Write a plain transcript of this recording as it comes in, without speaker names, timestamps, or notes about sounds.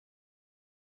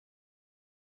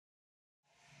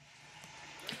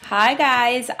Hi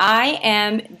guys, I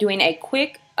am doing a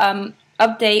quick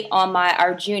update on my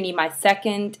Arjuni, my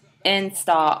second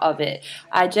install of it.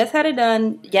 I just had it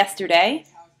done yesterday.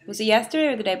 Was it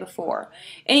yesterday or the day before?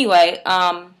 Anyway,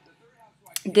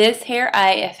 this hair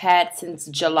I have had since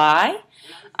July.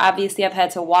 Obviously, I've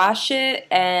had to wash it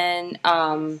and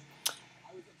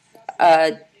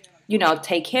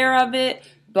take care of it,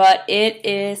 but it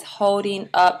is holding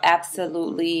up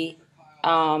absolutely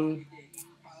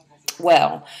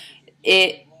well.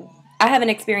 I haven't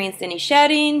experienced any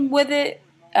shedding with it,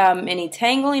 any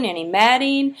tangling, any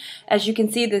matting. As you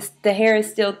can see, the hair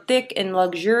is still thick and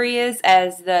luxurious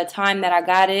as the time that I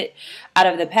got it out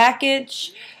of the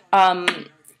package.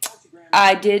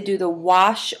 I did do the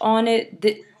wash on it.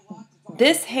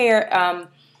 This hair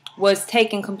was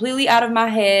taken completely out of my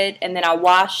head, and then I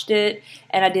washed it,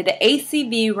 and I did the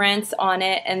ACV rinse on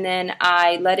it, and then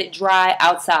I let it dry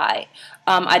outside.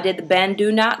 I did the bandeau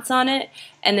knots on it,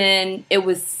 and then it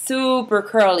was super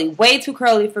curly, way too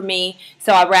curly for me,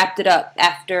 so I wrapped it up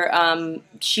after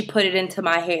she put it into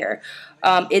my hair.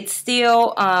 It's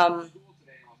still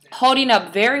holding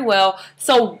up very well.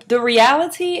 So the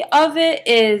reality of it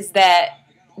is that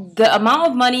the amount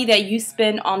of money that you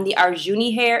spend on the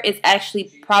Arjuni hair is actually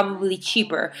probably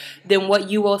cheaper than what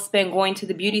you will spend going to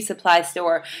the beauty supply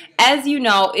store. As you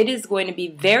know, it is going to be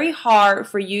very hard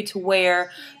for you to wear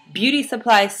beauty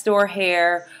supply store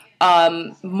hair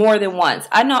more than once.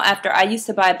 I know after I used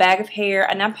to buy a bag of hair,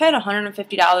 and I paid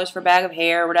 $150 for a bag of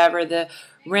hair or whatever, the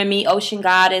Remy, Ocean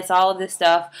Goddess, all of this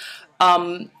stuff.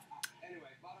 I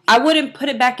wouldn't put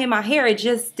it back in my hair. It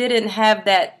just didn't have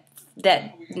that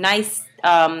nice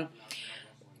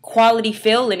quality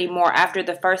feel anymore after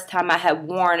the first time I had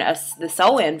worn the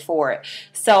sew-in for it.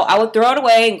 So I would throw it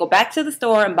away and go back to the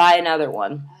store and buy another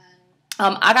one.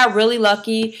 I got really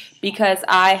lucky because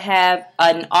I have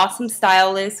an awesome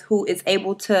stylist who is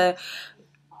able to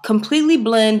completely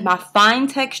blend my fine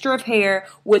texture of hair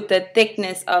with the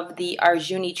thickness of the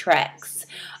Arjuni tracks.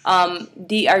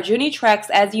 The Arjuni tracks,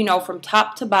 as you know, from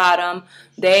top to bottom,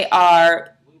 they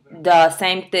are the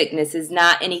same thickness. It's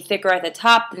not any thicker at the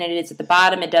top than it is at the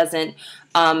bottom. It doesn't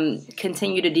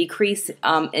continue to decrease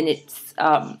in its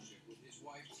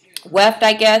weft,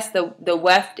 I guess. The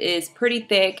weft is pretty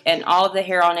thick, and all of the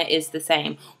hair on it is the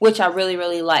same, which I really,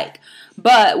 really like.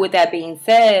 But with that being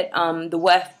said, the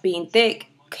weft being thick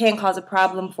can cause a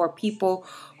problem for people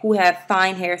who have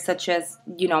fine hair, such as,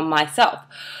 you know, myself.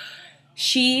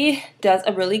 She does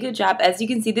a really good job. As you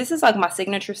can see, this is like my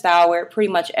signature style. I wear it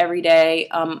pretty much every day,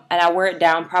 and I wear it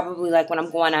down probably like when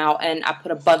I'm going out, and I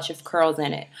put a bunch of curls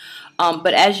in it.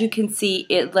 But as you can see,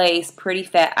 it lays pretty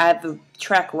fat. I have a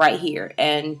track right here,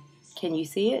 and can you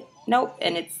see it? Nope.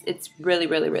 And it's really,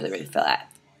 really, really, really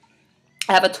flat.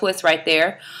 I have a twist right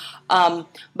there.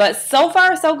 But so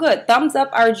far, so good. Thumbs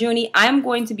up, Arjuni. I'm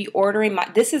going to be ordering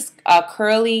this is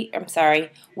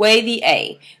Wavy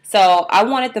A. So I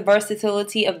wanted the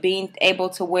versatility of being able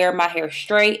to wear my hair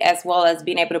straight as well as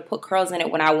being able to put curls in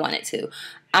it when I wanted to.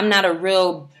 I'm not a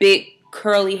real big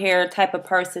curly hair type of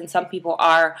person. Some people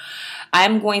are.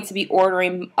 I'm going to be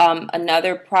ordering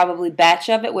another probably batch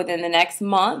of it within the next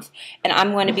month, and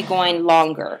I'm going to be going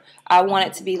longer. I want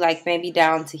it to be like maybe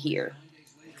down to here.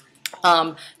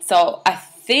 So I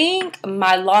think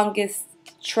my longest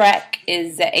track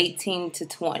is the 18 to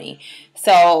 20.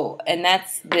 So, and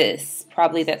that's this,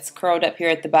 probably that's curled up here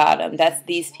at the bottom. That's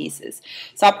these pieces.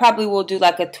 So I probably will do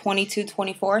like a 22,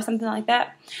 24 or something like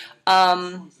that.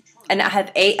 And I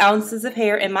have 8 ounces of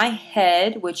hair in my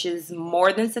head, which is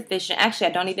more than sufficient. Actually,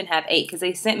 I don't even have 8 because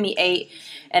they sent me 8,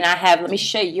 and I have, let me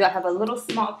show you, I have a little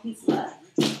small piece left.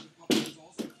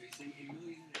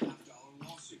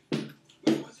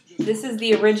 This is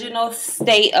the original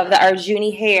state of the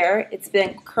Arjuni hair. It's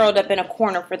been curled up in a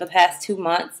corner for the past 2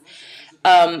 months.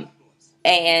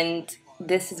 And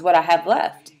this is what I have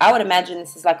left. I would imagine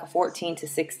this is like a 14 to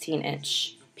 16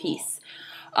 inch piece.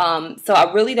 So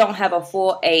I really don't have a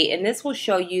full 8. And this will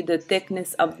show you the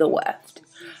thickness of the weft.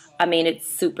 I mean, it's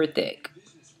super thick.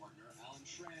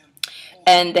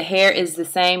 And the hair is the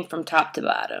same from top to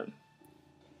bottom.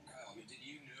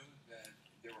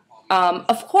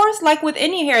 Of course, like with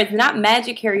any hair, it's not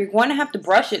magic hair. You're going to have to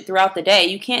brush it throughout the day.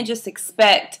 You can't just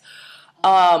expect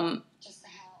to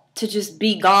just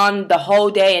be gone the whole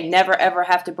day and never ever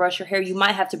have to brush your hair. You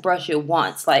might have to brush it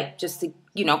once, like just to,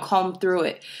 you know, comb through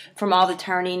it from all the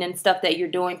turning and stuff that you're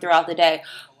doing throughout the day.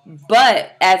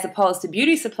 But as opposed to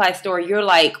beauty supply store, you're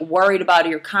like worried about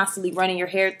it. You're constantly running your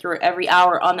hair through it every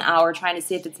hour on the hour, trying to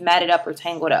see if it's matted up or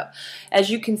tangled up. As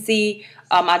you can see,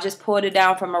 I just pulled it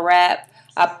down from a wrap.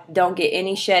 I don't get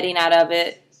any shedding out of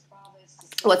it.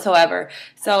 whatsoever.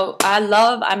 So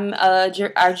I'm a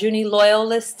Arjuni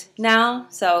loyalist now.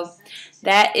 So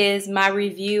that is my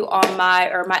review on my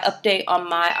update on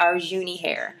my Arjuni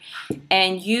hair.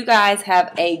 And you guys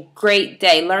have a great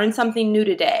day. Learn something new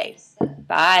today.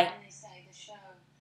 Bye.